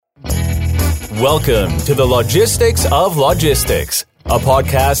Welcome to the Logistics of Logistics, a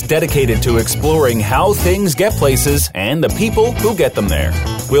podcast dedicated to exploring how things get places and the people who get them there.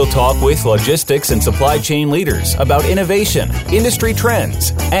 We'll talk with logistics and supply chain leaders about innovation, industry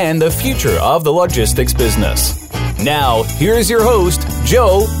trends, and the future of the logistics business. Now, here's your host,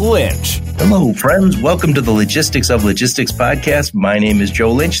 Joe Lynch. Hello, friends. Welcome to the Logistics of Logistics podcast. My name is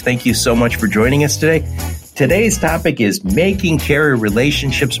Joe Lynch. Thank you so much for joining us today. Today's topic is making carrier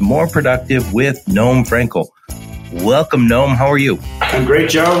relationships more productive with Noam Frankel. Welcome, Noam. How are you? I'm great,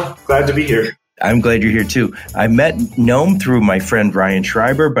 Joe. Glad to be here. I'm glad you're here, too. I met Noam through my friend Ryan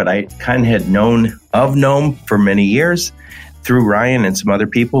Schreiber, but I kind of had known of Noam for many years through Ryan and some other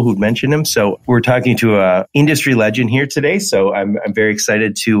people who'd mentioned him. So we're talking to an industry legend here today. So I'm very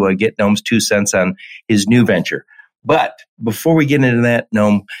excited to get Noam's 2 cents on his new venture. But before we get into that,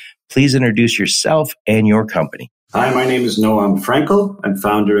 Noam, please introduce yourself and your company. Hi, my name is Noam Frankel. I'm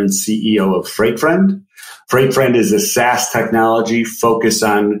founder and CEO of FreightFriend. FreightFriend is a SaaS technology focused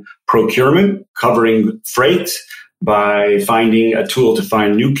on procurement, covering freight by finding a tool to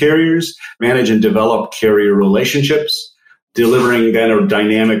find new carriers, manage and develop carrier relationships, delivering then a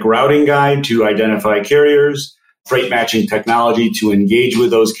dynamic routing guide to identify carriers, freight matching technology to engage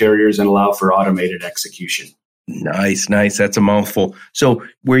with those carriers and allow for automated execution. Nice. That's a mouthful. So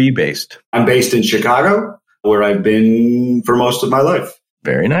where are you based? I'm based in Chicago, where I've been for most of my life.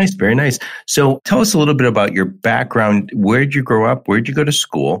 Very nice. So tell us a little bit about your background. Where did you grow up? Where did you go to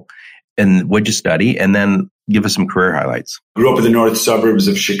school? And what did you study? And then give us some career highlights. Grew up in the north suburbs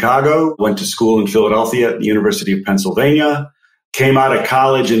of Chicago, went to school in Philadelphia at the University of Pennsylvania, came out of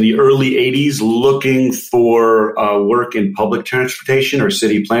college in the early 80s looking for work in public transportation or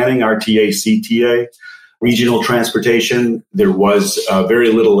city planning, RTA, CTA. Regional transportation, there was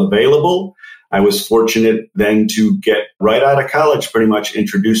very little available. I was fortunate then to get right out of college pretty much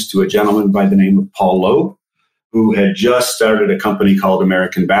introduced to a gentleman by the name of Paul Loeb, who had just started a company called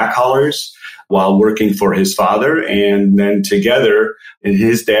American Backhaulers while working for his father. And then together in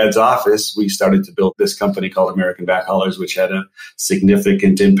his dad's office, we started to build this company called American Backhaulers, which had a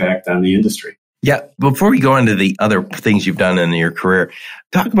significant impact on the industry. Yeah. Before we go into the other things you've done in your career,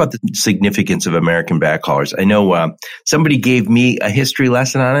 talk about the significance of American Backhaulers. I know somebody gave me a history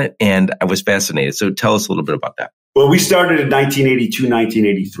lesson on it, and I was fascinated. So tell us a little bit about that. Well, we started in 1982,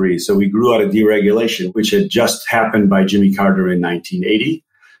 1983. So we grew out of deregulation, which had just happened by Jimmy Carter in 1980.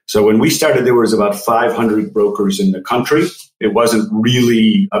 So when we started, there was about 500 brokers in the country. It wasn't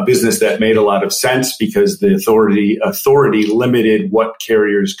really a business that made a lot of sense because the authority limited what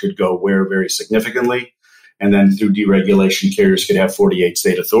carriers could go where very significantly. And then through deregulation, carriers could have 48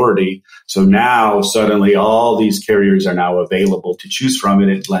 state authority. So now suddenly all these carriers are now available to choose from,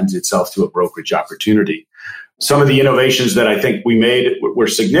 and it lends itself to a brokerage opportunity. Some of the innovations that I think we made were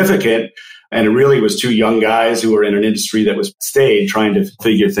significant. And it really was two young guys who were in an industry that was stayed trying to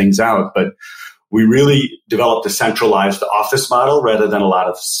figure things out. But we really developed a centralized office model rather than a lot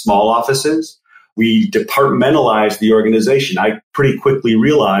of small offices. We departmentalized the organization. I pretty quickly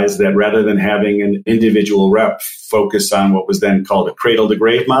realized that rather than having an individual rep focus on what was then called a cradle to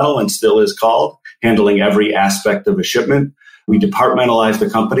grave model and still is called, handling every aspect of a shipment, we departmentalized the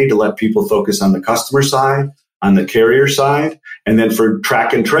company to let people focus on the customer side, on the carrier side. And then for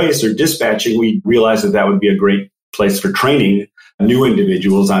track and trace or dispatching, we realized that would be a great place for training new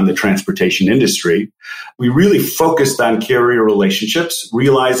individuals on the transportation industry. We really focused on carrier relationships,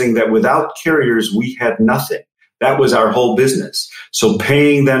 realizing that without carriers, we had nothing. That was our whole business. So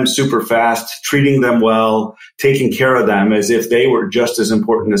paying them super fast, treating them well, taking care of them as if they were just as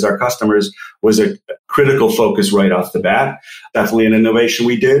important as our customers was a critical focus right off the bat. Definitely an innovation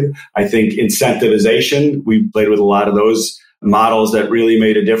we did. I think incentivization, we played with a lot of those models that really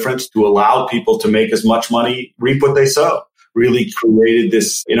made a difference to allow people to make as much money, reap what they sow, really created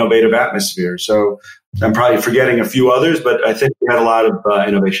this innovative atmosphere. So I'm probably forgetting a few others, but I think we had a lot of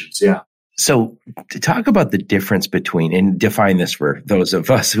innovations. Yeah. So to talk about the difference between, and define this for those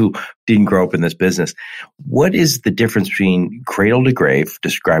of us who didn't grow up in this business, what is the difference between cradle to grave,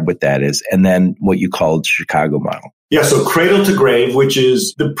 describe what that is, and then what you called Chicago model? Yeah, so cradle to grave, which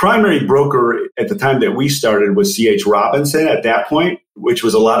is the primary broker at the time that we started was C.H. Robinson at that point, which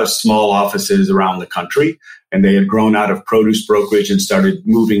was a lot of small offices around the country. And they had grown out of produce brokerage and started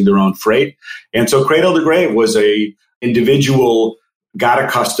moving their own freight. And so cradle to grave was a individual got a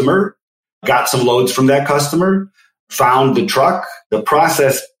customer, got some loads from that customer, found the truck. The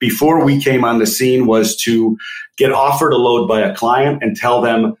process before we came on the scene was to get offered a load by a client and tell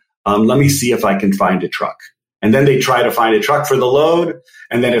them, let me see if I can find a truck. And then they try to find a truck for the load.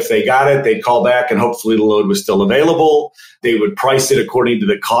 And then if they got it, they'd call back and hopefully the load was still available. They would price it according to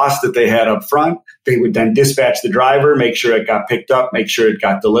the cost that they had up front. They would then dispatch the driver, make sure it got picked up, make sure it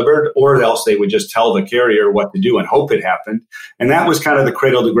got delivered, or else they would just tell the carrier what to do and hope it happened. And that was kind of the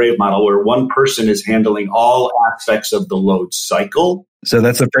cradle to grave model where one person is handling all aspects of the load cycle. So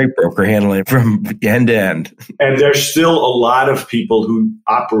that's a freight broker handling from end to end. And there's still a lot of people who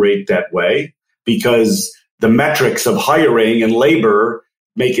operate that way because the metrics of hiring and labor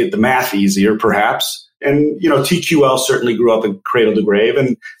make it the math easier, perhaps. And, TQL certainly grew up in cradle to grave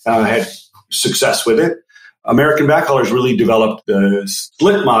and had success with it. American Backhaulers really developed the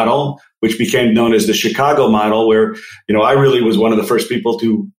split model, which became known as the Chicago model, where, I really was one of the first people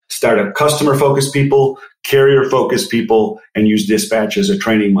to start up customer-focused people, carrier-focused people, and use dispatch as a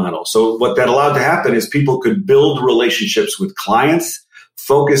training model. So what that allowed to happen is people could build relationships with clients,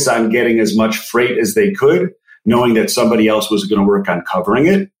 focus on getting as much freight as they could, knowing that somebody else was going to work on covering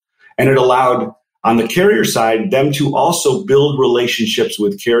it. And it allowed, on the carrier side, them to also build relationships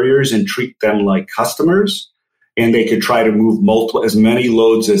with carriers and treat them like customers. And they could try to move as many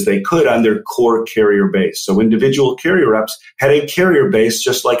loads as they could on their core carrier base. So individual carrier reps had a carrier base,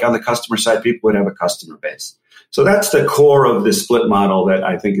 just like on the customer side, people would have a customer base. So that's the core of the split model that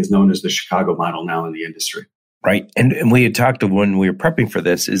I think is known as the Chicago model now in the industry. Right. And we had talked when we were prepping for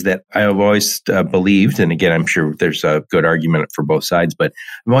this is that I have always believed, and again, I'm sure there's a good argument for both sides, but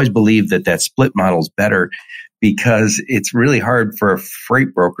I've always believed that split model is better because it's really hard for a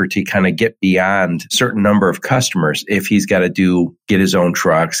freight broker to kind of get beyond a certain number of customers if he's got to get his own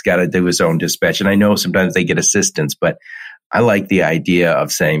trucks, got to do his own dispatch. And I know sometimes they get assistance, but I like the idea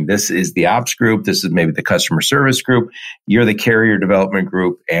of saying this is the ops group, this is maybe the customer service group, you're the carrier development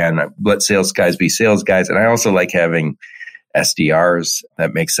group, and let sales guys be sales guys. And I also like having SDRs.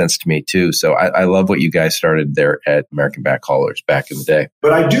 That makes sense to me too. So I love what you guys started there at American Backhaulers back in the day.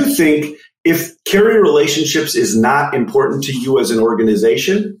 But I do think if carrier relationships is not important to you as an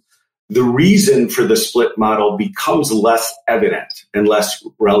organization, the reason for the split model becomes less evident and less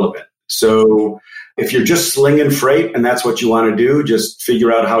relevant. So if you're just slinging freight and that's what you want to do, just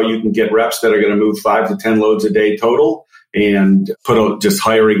figure out how you can get reps that are going to move 5 to 10 loads a day total and just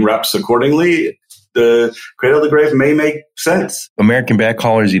hiring reps accordingly. The cradle to grave may make sense. American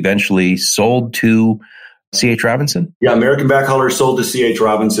Backhaulers eventually sold to C.H. Robinson? Yeah, American Backhaulers sold to C.H.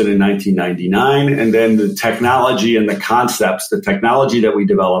 Robinson in 1999. And then the technology and the concepts, the technology that we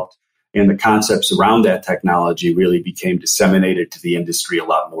developed and the concepts around that technology really became disseminated to the industry a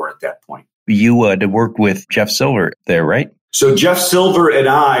lot more at that point. You did work with Jeff Silver there, right? So Jeff Silver and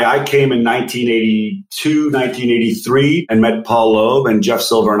I came in 1982, 1983 and met Paul Loeb, and Jeff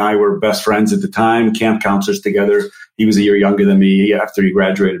Silver and I were best friends at the time, camp counselors together. He was a year younger than me. After he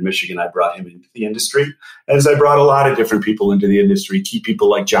graduated Michigan, I brought him into the industry. As I brought a lot of different people into the industry, key people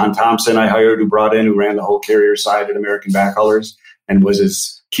like John Thompson I hired who ran the whole carrier side at American Backhaulers and was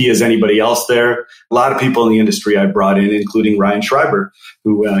as key as anybody else there. A lot of people in the industry I brought in, including Ryan Schreiber,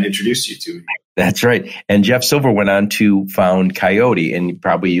 who introduced you to me. That's right. And Jeff Silver went on to found Coyote and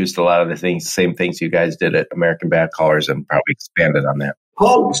probably used a lot of the same things you guys did at American Backhaulers and probably expanded on that.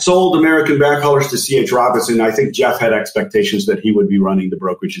 Paul sold American Backhaulers to C.H. Robinson. I think Jeff had expectations that he would be running the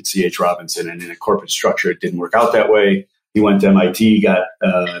brokerage at C.H. Robinson, and in a corporate structure, it didn't work out that way. He went to MIT, got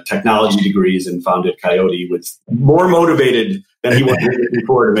technology degrees, and founded Coyote, was more motivated than he was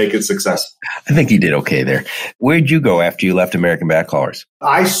before to make it successful. I think he did okay there. Where'd you go after you left American Backhaulers?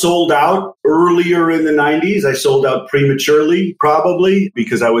 I sold out earlier in the 90s. I sold out prematurely, probably,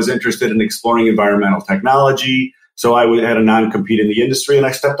 because I was interested in exploring environmental technology. So I had a non-compete in the industry, and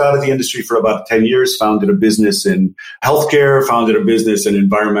I stepped out of the industry for about 10 years, founded a business in healthcare, founded a business in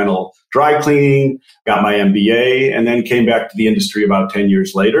environmental dry cleaning, got my MBA, and then came back to the industry about 10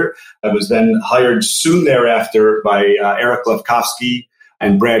 years later. I was then hired soon thereafter by Eric Lefkowski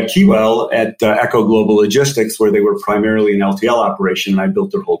and Brad Keywell at Echo Global Logistics, where they were primarily an LTL operation, and I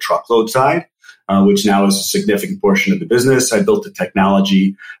built their whole truckload side, which now is a significant portion of the business. I built the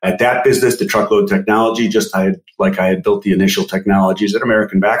technology at that business, the truckload technology, just like I had built the initial technologies at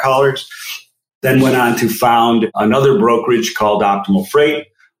American Backhaulers. Then went on to found another brokerage called Optimal Freight.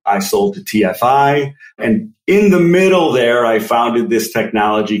 I sold to TFI. And in the middle there, I founded this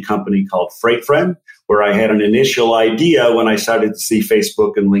technology company called Freight Friend, where I had an initial idea when I started to see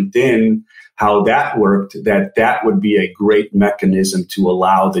Facebook and LinkedIn, how that worked, that would be a great mechanism to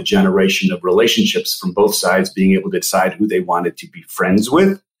allow the generation of relationships from both sides being able to decide who they wanted to be friends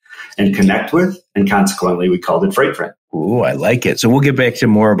with and connect with. And consequently, we called it Freight Friend. Ooh, I like it. So we'll get back to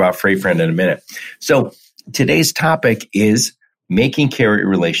more about Freight Friend in a minute. So today's topic is making carrier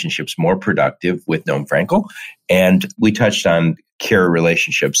relationships more productive with Noam Frankel. And we touched on carrier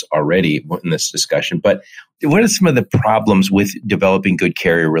relationships already in this discussion. But what are some of the problems with developing good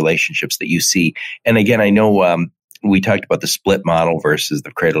carrier relationships that you see? And again, I know we talked about the split model versus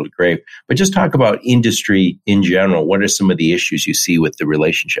the cradle to grave, but just talk about industry in general. What are some of the issues you see with the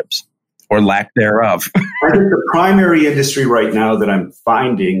relationships or lack thereof? I think the primary industry right now that I'm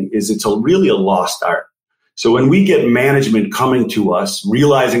finding is it's really a lost art. So when we get management coming to us,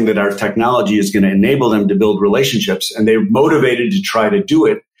 realizing that our technology is going to enable them to build relationships and they're motivated to try to do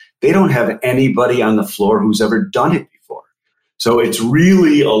it, they don't have anybody on the floor who's ever done it before. So it's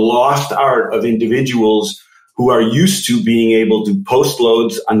really a lost art of individuals who are used to being able to post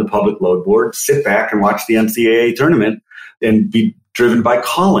loads on the public load board, sit back and watch the NCAA tournament and be driven by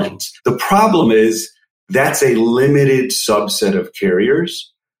call-ins. The problem is that's a limited subset of carriers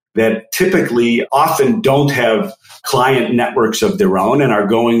that typically often don't have client networks of their own and are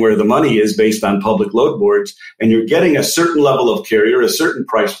going where the money is based on public load boards. And you're getting a certain level of carrier, a certain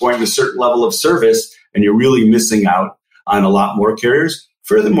price point, a certain level of service, and you're really missing out on a lot more carriers.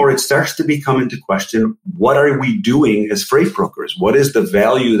 Furthermore, it starts to become into question, what are we doing as freight brokers? What is the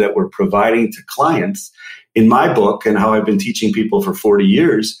value that we're providing to clients? In my book, and how I've been teaching people for 40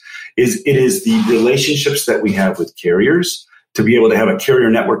 years, it is the relationships that we have with carriers to be able to have a carrier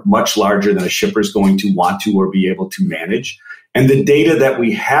network much larger than a shipper is going to want to or be able to manage. And the data that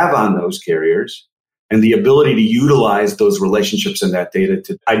we have on those carriers and the ability to utilize those relationships and that data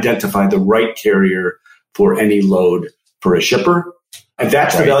to identify the right carrier for any load for a shipper. And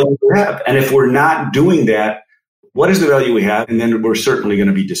that's the value we have. And if we're not doing that, what is the value we have? And then we're certainly going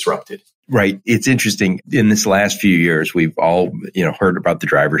to be disrupted. Right. It's interesting. In this last few years, we've all, heard about the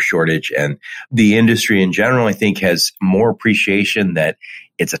driver shortage, and the industry in general, I think, has more appreciation that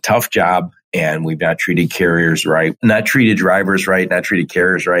it's a tough job and we've not treated carriers right, not treated drivers right, not treated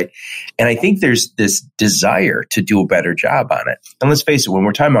carriers right. And I think there's this desire to do a better job on it. And let's face it, when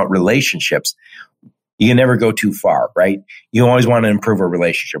we're talking about relationships, you can never go too far, right? You always want to improve a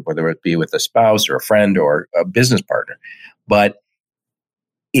relationship, whether it be with a spouse or a friend or a business partner. But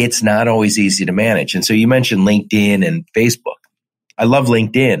it's not always easy to manage. And so you mentioned LinkedIn and Facebook. I love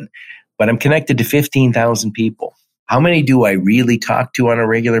LinkedIn, but I'm connected to 15,000 people. How many do I really talk to on a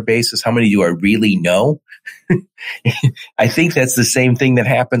regular basis? How many do I really know? I think that's the same thing that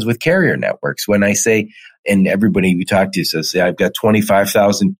happens with carrier networks. When I say, and everybody we talk to says, I've got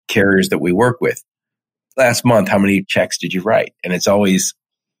 25,000 carriers that we work with. Last month, how many checks did you write? And it's always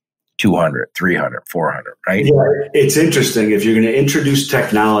 200, 300, 400, right? Yeah, it's interesting. If you're going to introduce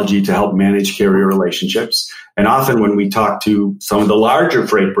technology to help manage carrier relationships, and often when we talk to some of the larger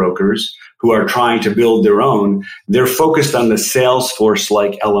freight brokers who are trying to build their own, they're focused on the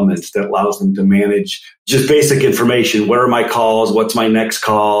Salesforce-like elements that allows them to manage just basic information. What are my calls? What's my next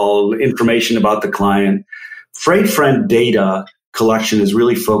call? Information about the client. Freight Friend data collection is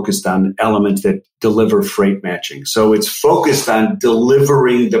really focused on elements that deliver freight matching. So it's focused on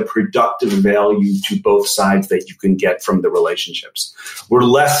delivering the productive value to both sides that you can get from the relationships. We're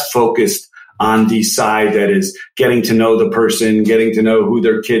less focused on the side that is getting to know the person, getting to know who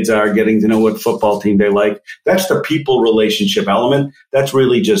their kids are, getting to know what football team they like. That's the people relationship element. That's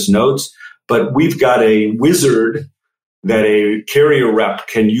really just notes. But we've got a wizard that a carrier rep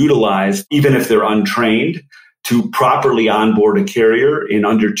can utilize, even if they're untrained, to properly onboard a carrier in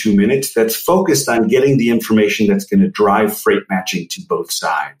under 2 minutes that's focused on getting the information that's going to drive freight matching to both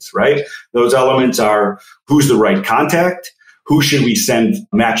sides, right? Those elements are who's the right contact, who should we send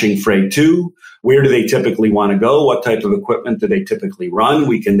matching freight to, where do they typically want to go, what type of equipment do they typically run.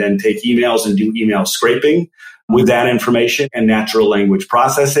 We can then take emails and do email scraping with that information and natural language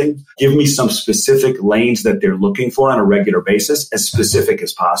processing. Give me some specific lanes that they're looking for on a regular basis, as specific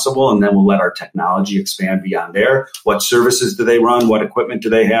as possible, and then we'll let our technology expand beyond there. What services do they run? What equipment do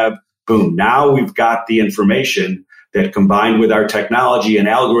they have? Boom. Now we've got the information that, combined with our technology and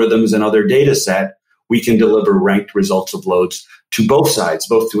algorithms and other data set, we can deliver ranked results of loads to both sides,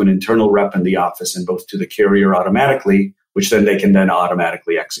 both to an internal rep in the office and both to the carrier automatically, which then they can then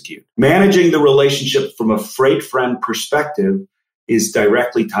automatically execute. Managing the relationship from a Freight Friend perspective is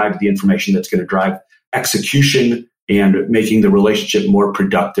directly tied to the information that's going to drive execution and making the relationship more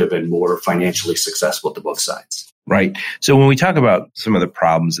productive and more financially successful to both sides. Right. So when we talk about some of the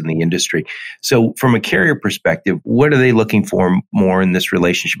problems in the industry, so from a carrier perspective, what are they looking for more in this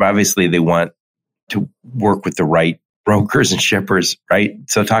relationship? Obviously, they want to work with the right brokers and shippers, right?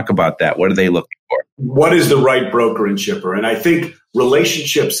 So talk about that. What are they looking for? What is the right broker and shipper? And I think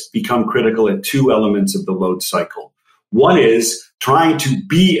relationships become critical at two elements of the load cycle. One is trying to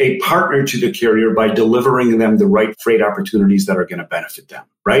be a partner to the carrier by delivering them the right freight opportunities that are going to benefit them,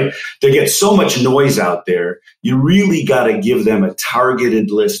 right? They get so much noise out there. You really got to give them a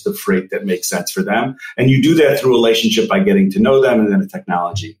targeted list of freight that makes sense for them. And you do that through a relationship by getting to know them and then a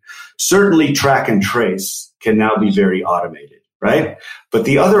technology. Certainly track and trace can now be very automated, right? But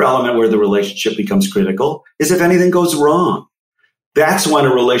the other element where the relationship becomes critical is if anything goes wrong. That's when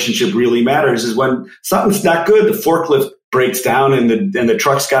a relationship really matters, is when something's not good. The forklift breaks down and the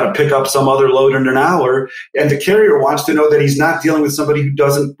truck's got to pick up some other load in an hour. And the carrier wants to know that he's not dealing with somebody who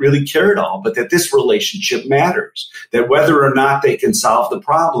doesn't really care at all, but that this relationship matters, that whether or not they can solve the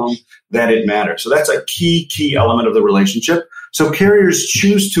problem, that it matters. So that's a key element of the relationship. So carriers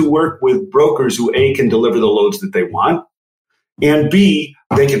choose to work with brokers who A, can deliver the loads that they want, and B,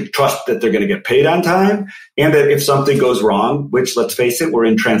 they can trust that they're going to get paid on time, and that if something goes wrong, which let's face it, we're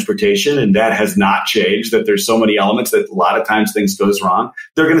in transportation and that has not changed, that there's so many elements that a lot of times things goes wrong,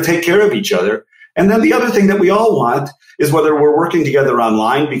 they're going to take care of each other. And then the other thing that we all want is, whether we're working together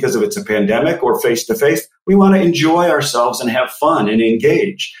online because of it's a pandemic or face-to-face, we want to enjoy ourselves and have fun and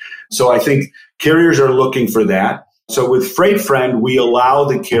engage. So I think carriers are looking for that. So with Freight Friend, we allow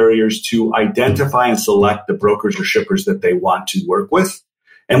the carriers to identify and select the brokers or shippers that they want to work with.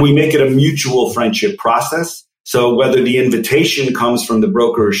 And we make it a mutual friendship process. So whether the invitation comes from the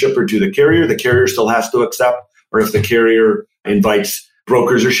broker or shipper to the carrier still has to accept. Or if the carrier invites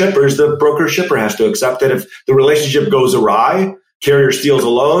brokers or shippers, the broker or shipper has to accept it. If the relationship goes awry, carrier steals a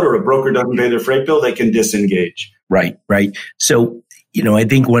load, or a broker doesn't pay their freight bill, they can disengage. Right. So, I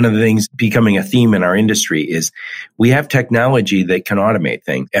think one of the things becoming a theme in our industry is we have technology that can automate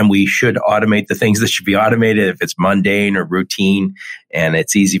things, and we should automate the things that should be automated. If it's mundane or routine and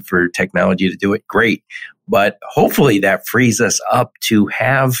it's easy for technology to do it, great. But hopefully that frees us up to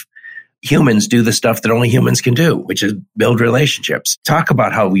have humans do the stuff that only humans can do, which is build relationships. Talk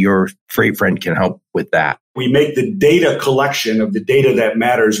about how your Freight Friend can help with that. We make the data collection of the data that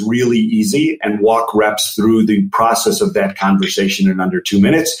matters really easy and walk reps through the process of that conversation in under 2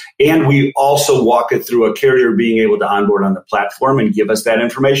 minutes. And we also walk it through a carrier being able to onboard on the platform and give us that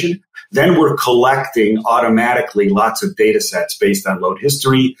information. Then we're collecting automatically lots of data sets based on load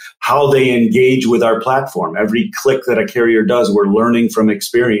history, how they engage with our platform. Every click that a carrier does, we're learning from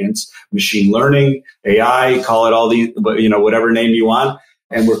experience, machine learning, AI, call it all these, whatever name you want.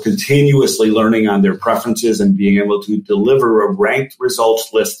 And we're continuously learning on their preferences and being able to deliver a ranked results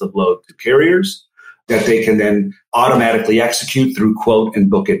list of load to carriers that they can then automatically execute through Quote and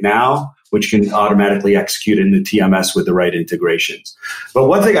Book It Now, which can automatically execute in the TMS with the right integrations. But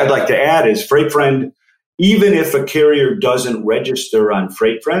one thing I'd like to add is Freight Friend, even if a carrier doesn't register on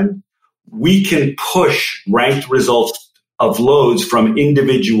Freight Friend, we can push ranked results of loads from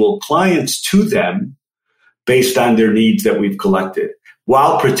individual clients to them based on their needs that we've collected,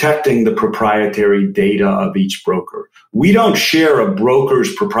 while protecting the proprietary data of each broker. We don't share a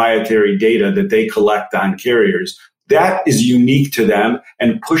broker's proprietary data that they collect on carriers. That is unique to them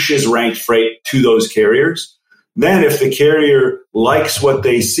and pushes ranked freight to those carriers. Then if the carrier likes what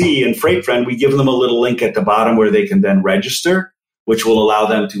they see in Freight Friend, we give them a little link at the bottom where they can then register, which will allow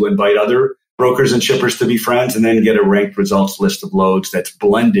them to invite other brokers and shippers to be friends, and then get a ranked results list of loads that's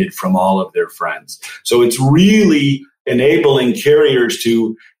blended from all of their friends. So it's really enabling carriers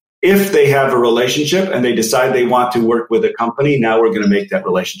to, if they have a relationship and they decide they want to work with a company, now we're going to make that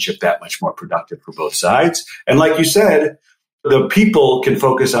relationship that much more productive for both sides. And like you said, the people can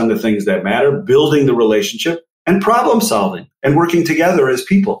focus on the things that matter, building the relationship and problem solving and working together as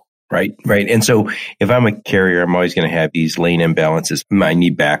people. Right. And so if I'm a carrier, I'm always going to have these lane imbalances. I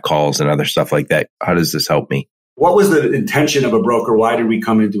need back calls and other stuff like that. How does this help me? What was the intention of a broker? Why did we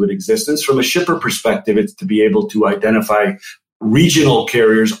come into existence? From a shipper perspective, it's to be able to identify regional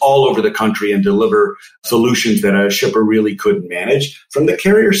carriers all over the country and deliver solutions that a shipper really couldn't manage. From the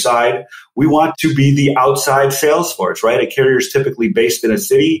carrier side, we want to be the outside sales force, right? A carrier is typically based in a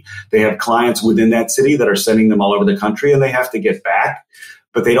city. They have clients within that city that are sending them all over the country, and they have to get back,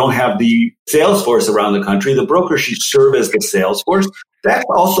 but they don't have the sales force around the country. The broker should serve as the sales force. That's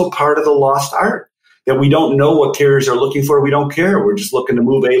also part of the lost art, that we don't know what carriers are looking for. We don't care. We're just looking to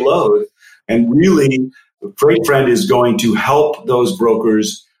move a load. And really, Freight Friend is going to help those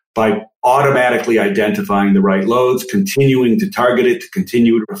brokers by automatically identifying the right loads, continuing to target it, to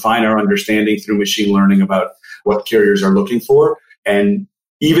continue to refine our understanding through machine learning about what carriers are looking for. And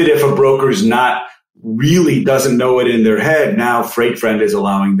even if a broker's not really doesn't know it in their head, now Freight Friend is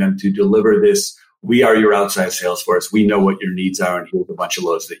allowing them to deliver this. We are your outside sales force. We know what your needs are, and here's a bunch of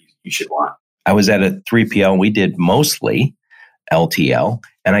loads that you should want. I was at a 3PL and we did mostly LTL,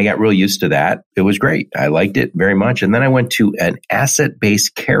 and I got real used to that. It was great. I liked it very much. And then I went to an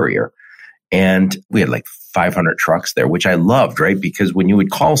asset-based carrier, and we had like 500 trucks there, which I loved, right? Because when you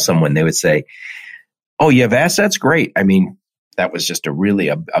would call someone, they would say, "Oh, you have assets? Great." I mean, that was just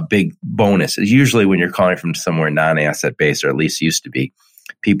a big bonus. Usually when you're calling from somewhere non-asset based, or at least used to be,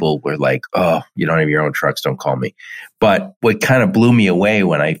 people were like, "Oh, you don't have your own trucks, don't call me." But what kind of blew me away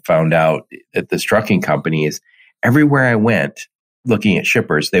when I found out at this trucking company is everywhere I went looking at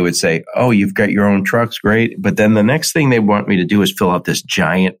shippers, they would say, "Oh, you've got your own trucks, great." But then the next thing they want me to do is fill out this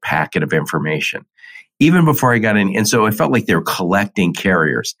giant packet of information, even before I got in. And so it felt like they were collecting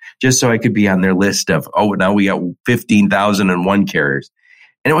carriers just so I could be on their list of, oh, now we got 15,001 carriers.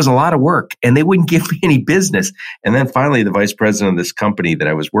 And it was a lot of work, and they wouldn't give me any business. And then finally, the vice president of this company that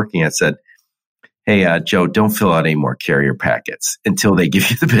I was working at said, "Hey, Joe, don't fill out any more carrier packets until they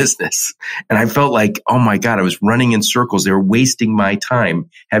give you the business." And I felt like, oh my God, I was running in circles. They were wasting my time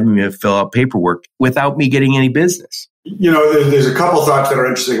having me fill out paperwork without me getting any business. There's a couple thoughts that are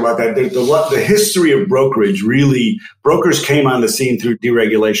interesting about that. The history of brokerage, really, brokers came on the scene through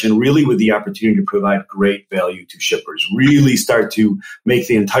deregulation, really with the opportunity to provide great value to shippers, really start to make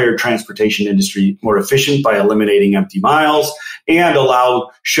the entire transportation industry more efficient by eliminating empty miles and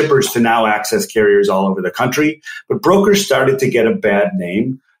allow shippers to now access carriers all over the country. But brokers started to get a bad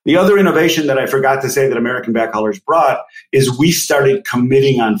name. The other innovation that I forgot to say that American backhaulers brought is we started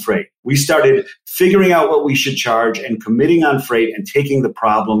committing on freight. We started figuring out what we should charge and committing on freight and taking the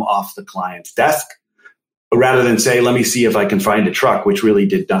problem off the client's desk rather than say, "Let me see if I can find a truck," which really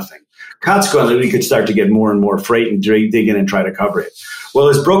did nothing. Consequently, we could start to get more and more freight and dig in and try to cover it. Well,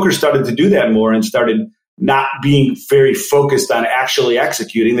 as brokers started to do that more and started not being very focused on actually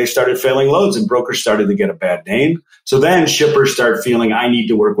executing, they started failing loads, and brokers started to get a bad name. So then shippers start feeling, I need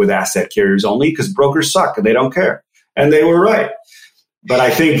to work with asset carriers only because brokers suck and they don't care. And they were right. But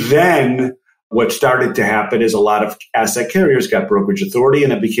I think then what started to happen is a lot of asset carriers got brokerage authority,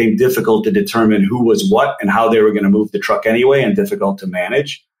 and it became difficult to determine who was what and how they were going to move the truck anyway, and difficult to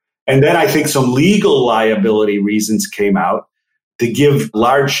manage. And then I think some legal liability reasons came out to give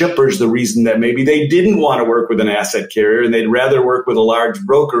large shippers the reason that maybe they didn't want to work with an asset carrier and they'd rather work with a large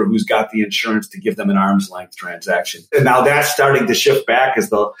broker who's got the insurance to give them an arm's length transaction. And now that's starting to shift back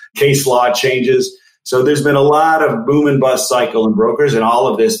as the case law changes. So there's been a lot of boom and bust cycle in brokers, and all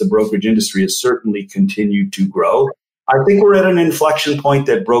of this, the brokerage industry has certainly continued to grow. I think we're at an inflection point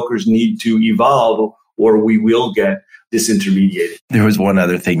that brokers need to evolve, or we will get disintermediated. There was one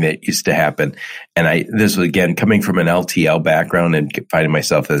other thing that used to happen, and this was, again, coming from an LTL background and finding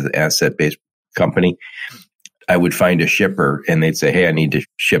myself as an asset-based company. I would find a shipper, and they'd say, "Hey, I need to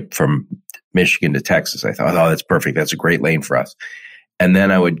ship from Michigan to Texas." I thought, "Oh, that's perfect. That's a great lane for us." And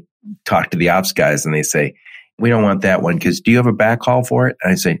then I would talk to the ops guys, and they say, "We don't want that one because do you have a backhaul for it?"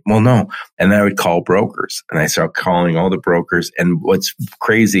 And I say, "Well, no." And then I would call brokers, and I start calling all the brokers. And what's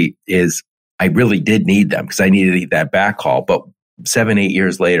crazy is I really did need them because I needed that backhaul. But 7-8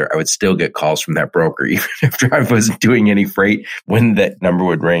 years later, I would still get calls from that broker, even after I wasn't doing any freight. When that number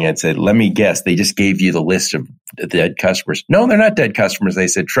would ring, I'd say, "Let me guess, they just gave you the list of the dead customers." "No, they're not dead customers." They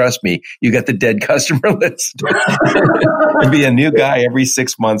said, "Trust me, you got the dead customer list." It'd be a new guy every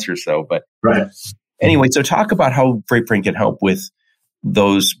 6 months or so. But right. Anyway, so talk about how FreightFriend can help with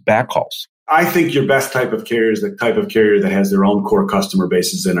those backhauls. I think your best type of carrier is the type of carrier that has their own core customer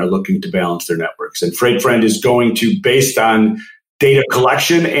bases and are looking to balance their networks. And FreightFriend is going to, based on data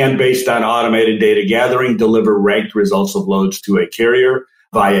collection and based on automated data gathering, deliver ranked results of loads to a carrier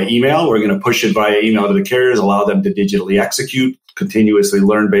via email. We're going to push it via email to the carriers, allow them to digitally execute, continuously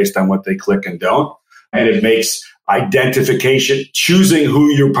learn based on what they click and don't. And it makes identification, choosing who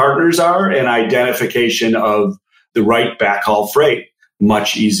your partners are, and identification of the right backhaul freight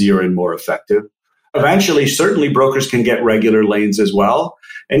much easier and more effective. Eventually, certainly brokers can get regular lanes as well,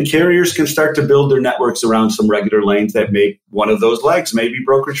 and carriers can start to build their networks around some regular lanes that make one of those legs maybe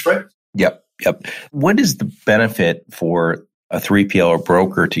brokerage freight. Yep. What is the benefit for a 3PL or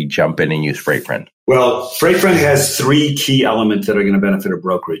broker to jump in and use FreightFriend? Well, FreightFriend has 3 key elements that are going to benefit a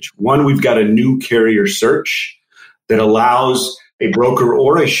brokerage. One, we've got a new carrier search that allows a broker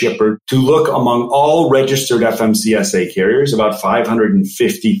or a shipper to look among all registered FMCSA carriers, about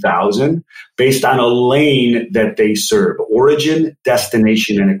 550,000, based on a lane that they serve: origin,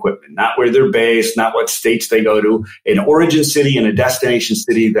 destination, and equipment. Not where they're based, not what states they go to, an origin city and a destination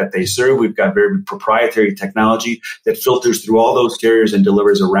city that they serve. We've got very proprietary technology that filters through all those carriers and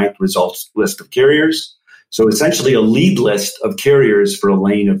delivers a ranked results list of carriers. So essentially a lead list of carriers for a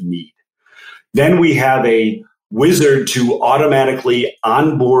lane of need. Then we have a wizard to automatically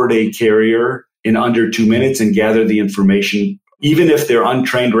onboard a carrier in under 2 minutes and gather the information even if they're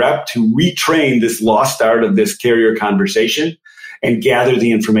untrained rep, to retrain this lost art of this carrier conversation and gather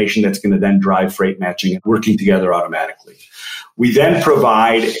the information that's going to then drive freight matching and working together automatically. We then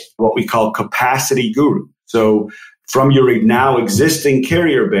provide what we call Capacity Guru. So from your now existing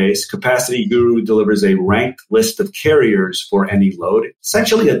carrier base, Capacity Guru delivers a ranked list of carriers for any load,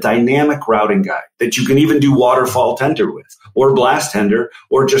 essentially a dynamic routing guide that you can even do waterfall tender with, or blast tender,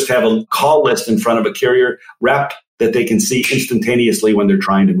 or just have a call list in front of a carrier rep that they can see instantaneously when they're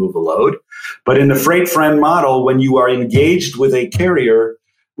trying to move a load. But in the Freight Friend model, when you are engaged with a carrier,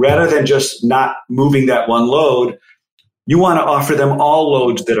 rather than just not moving that one load, you want to offer them all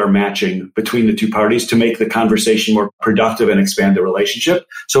loads that are matching between the two parties to make the conversation more productive and expand the relationship.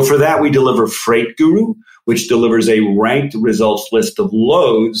 So for that, we deliver Freight Guru, which delivers a ranked results list of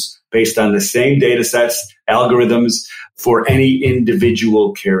loads based on the same data sets, algorithms for any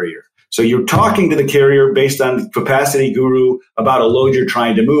individual carrier. So you're talking to the carrier based on Capacity Guru about a load you're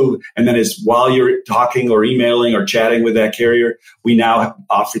trying to move. And then while you're talking or emailing or chatting with that carrier, we now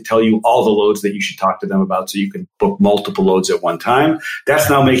often tell you all the loads that you should talk to them about so you can book multiple loads at one time. That's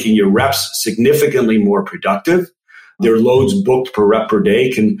now making your reps significantly more productive. Their loads booked per rep per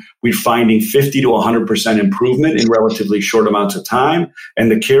day we're finding 50 to 100% improvement in relatively short amounts of time. And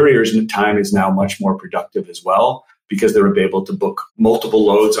the carrier's time is now much more productive as well, because they're able to book multiple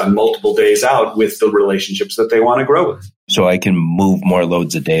loads on multiple days out with the relationships that they want to grow with. So I can move more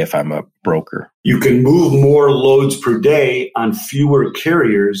loads a day if I'm a broker. You can move more loads per day on fewer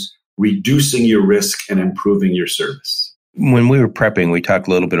carriers, reducing your risk and improving your service. When we were prepping, we talked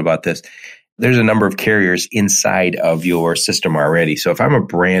a little bit about this. There's a number of carriers inside of your system already. So if I'm a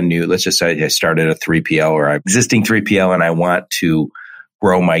brand new, let's just say I started a 3PL or an existing 3PL and I want to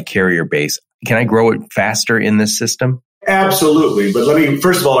grow my carrier base, can I grow it faster in this system? Absolutely. But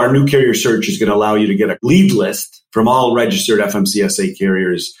first of all, our new carrier search is going to allow you to get a lead list from all registered FMCSA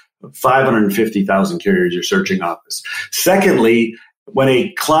carriers, 550,000 carriers you're searching off this. Secondly, when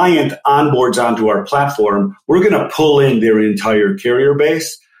a client onboards onto our platform, we're going to pull in their entire carrier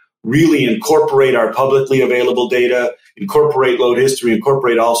base, really incorporate our publicly available data, incorporate load history,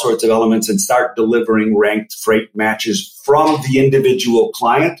 incorporate all sorts of elements, and start delivering ranked freight matches from the individual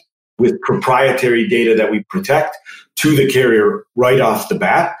client with proprietary data that we protect to the carrier right off the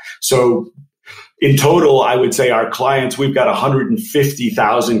bat. So in total, I would say our clients, we've got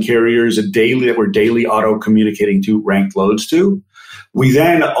 150,000 carriers daily that we're daily auto communicating to ranked loads to. We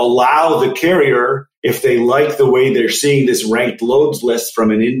then allow the carrier, if they like the way they're seeing this ranked loads list from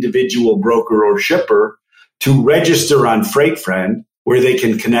an individual broker or shipper, to register on Freight Friend, where they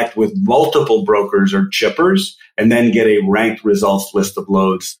can connect with multiple brokers or shippers and then get a ranked results list of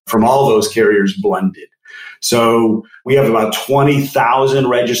loads from all those carriers blended. So we have about 20,000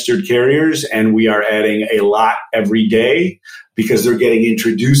 registered carriers, and we are adding a lot every day because they're getting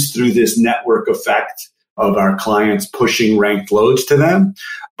introduced through this network effect of our clients pushing ranked loads to them.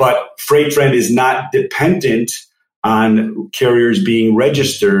 But Freight Friend is not dependent on carriers being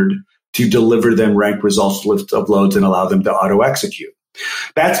registered to deliver them ranked results list of loads and allow them to auto execute.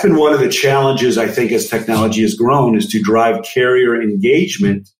 That's been one of the challenges, I think, as technology has grown, is to drive carrier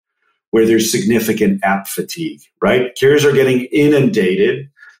engagement where there's significant app fatigue, right? Carriers are getting inundated.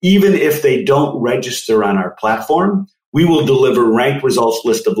 Even if they don't register on our platform, we will deliver ranked results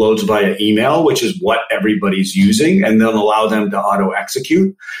list of loads via email, which is what everybody's using, and then allow them to auto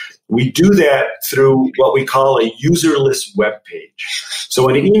execute. We do that through what we call a userless web page. So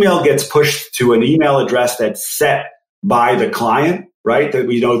an email gets pushed to an email address that's set by the client, right? That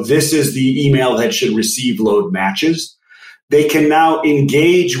we know this is the email that should receive load matches. They can now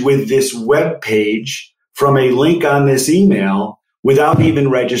engage with this web page from a link on this email without even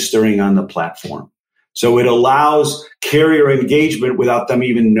registering on the platform. So it allows carrier engagement without them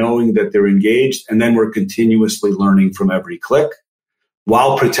even knowing that they're engaged. And then we're continuously learning from every click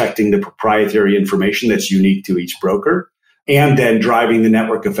while protecting the proprietary information that's unique to each broker, and then driving the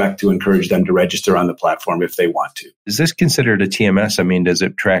network effect to encourage them to register on the platform if they want to. Is this considered a TMS? I mean, does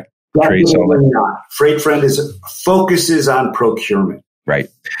it track trades? Not. Freight Friend focuses on procurement. Right.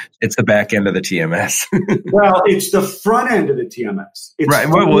 It's the back end of the TMS. Well, it's the front end of the TMS. It's right.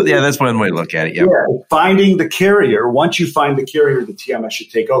 Well, yeah, that's one way to look at it. Yep. Yeah. Finding the carrier. Once you find the carrier, the TMS should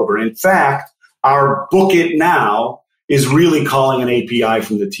take over. In fact, our Book It Now is really calling an API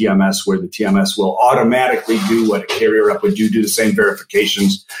from the TMS, where the TMS will automatically do what a carrier rep would do the same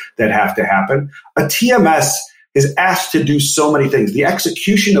verifications that have to happen. A TMS is asked to do so many things. The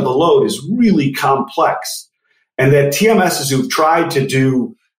execution of a load is really complex. And that TMSs who've tried to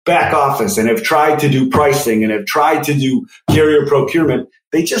do back office and have tried to do pricing and have tried to do carrier procurement,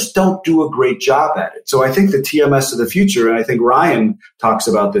 they just don't do a great job at it. So I think the TMS of the future, and I think Ryan talks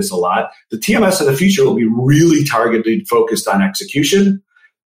about this a lot, the TMS of the future will be really targeted, focused on execution,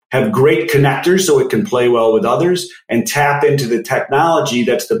 have great connectors so it can play well with others, and tap into the technology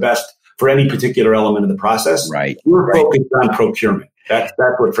that's the best for any particular element of the process. Right. We're focused on procurement. That's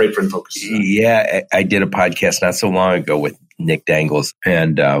what FreightFriend focuses on. Yeah, I did a podcast not so long ago with Nick Dangles,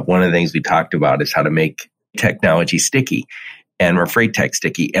 and one of the things we talked about is how to make technology sticky or freight tech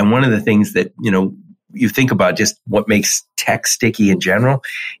sticky. And one of the things that, you think about just what makes tech sticky in general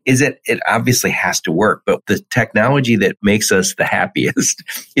is that it obviously has to work. But the technology that makes us the happiest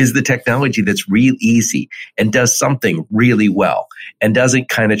is the technology that's real easy and does something really well and doesn't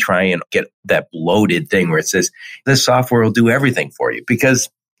kind of try and get that bloated thing where it says this software will do everything for you, because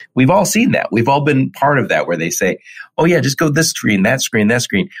we've all seen that. We've all been part of that where they say, oh yeah, just go this screen, that screen, that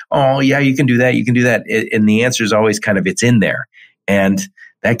screen. Oh yeah, you can do that. You can do that. And the answer is always kind of, it's in there. And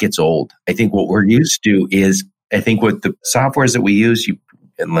that gets old. I think what we're used to is, I think with the softwares that we use,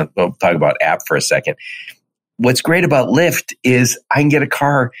 we'll talk about app for a second. What's great about Lyft is I can get a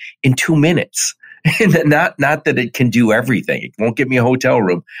car in 2 minutes. not that it can do everything. It won't get me a hotel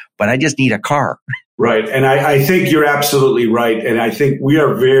room, but I just need a car. Right. And I think you're absolutely right. And I think we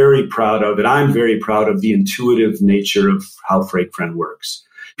are very proud of, and I'm very proud of the intuitive nature of how FreightFriend works.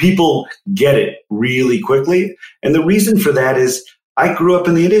 People get it really quickly. And the reason for that is I grew up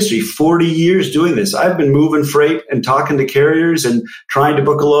in the industry, 40 years doing this. I've been moving freight and talking to carriers and trying to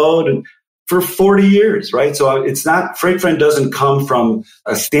book a load and for 40 years, right? So it's not, FreightFriend doesn't come from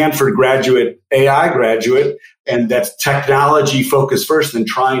a Stanford graduate, AI graduate, and that's technology focused first and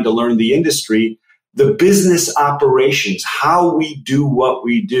trying to learn the industry. The business operations, how we do what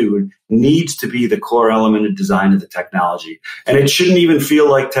we do, needs to be the core element of design of the technology. And it shouldn't even feel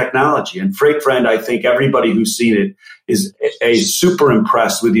like technology. And FreightFriend, I think everybody who's seen it is super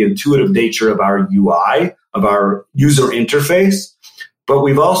impressed with the intuitive nature of our UI, of our user interface. But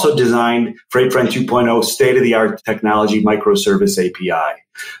we've also designed FreightFriend 2.0 state-of-the-art technology microservice API,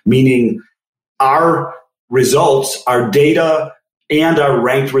 meaning our results, our data, and our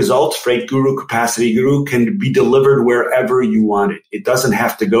ranked results, Freight Guru, Capacity Guru, can be delivered wherever you want it. It doesn't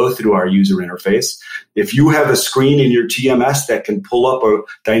have to go through our user interface. If you have a screen in your TMS that can pull up a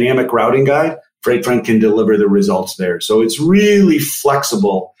dynamic routing guide, FreightFriend can deliver the results there. So it's really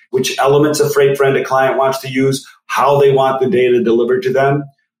flexible which elements of FreightFriend a client wants to use, how they want the data delivered to them.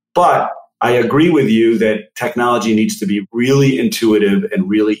 But I agree with you that technology needs to be really intuitive and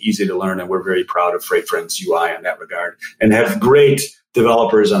really easy to learn. And we're very proud of FreightFriend's UI in that regard and have great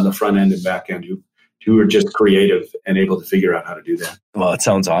developers on the front end and back end who are just creative and able to figure out how to do that. Well, it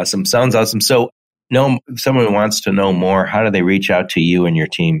sounds awesome. So, Noam, if someone wants to know more, how do they reach out to you and your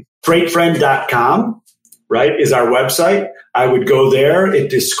team? FreightFriend.com, right, is our website. I would go there.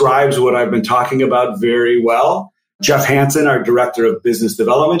 It describes what I've been talking about very well. Jeff Hansen, our Director of Business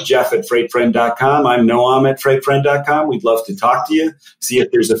Development, Jeff at FreightFriend.com. I'm Noam at FreightFriend.com. We'd love to talk to you, see if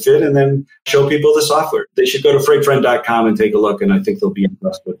there's a fit, and then show people the software. They should go to FreightFriend.com and take a look, and I think they'll be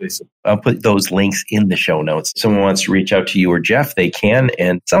impressed with what they see. I'll put those links in the show notes. If someone wants to reach out to you or Jeff, they can.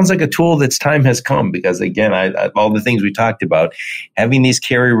 And it sounds like a tool that's time has come because, again, all the things we talked about, having these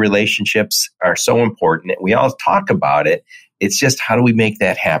carrier relationships are so important. We all talk about it. It's just how do we make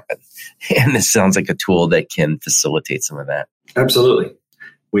that happen? And this sounds like a tool that can facilitate some of that. Absolutely.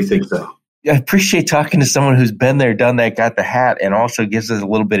 We think so. I appreciate talking to someone who's been there, done that, got the hat, and also gives us a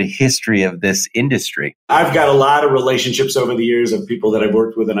little bit of history of this industry. I've got a lot of relationships over the years of people that I've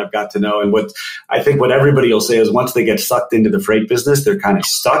worked with and I've got to know. And what everybody will say is once they get sucked into the freight business, they're kind of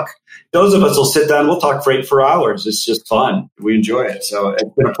stuck. Those of us will sit down, we'll talk freight for hours. It's just fun. We enjoy it. So it's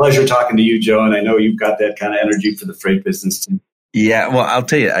been a pleasure talking to you, Joe. And I know you've got that kind of energy for the freight business too. Yeah, well, I'll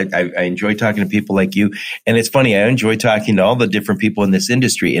tell you, I enjoy talking to people like you. And it's funny, I enjoy talking to all the different people in this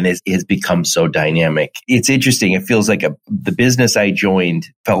industry, and it has become so dynamic. It's interesting. It feels like the business I joined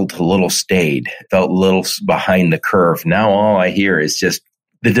felt a little staid, felt a little behind the curve. Now all I hear is just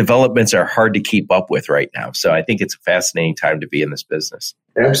the developments are hard to keep up with right now. So I think it's a fascinating time to be in this business.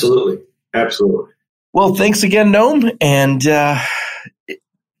 Absolutely. Absolutely. Well, thanks again, Noam. And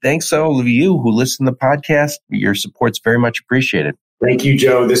thanks to all of you who listen to the podcast. Your support's very much appreciated. Thank you,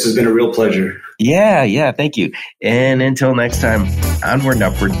 Joe. This has been a real pleasure. Yeah, thank you. And until next time, onward and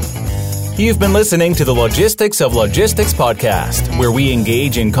upward. You've been listening to the Logistics of Logistics podcast, where we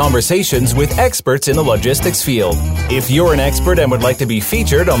engage in conversations with experts in the logistics field. If you're an expert and would like to be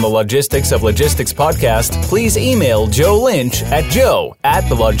featured on the Logistics of Logistics podcast, please email Joe Lynch at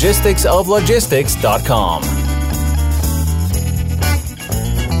joe@thelogisticsoflogistics.com.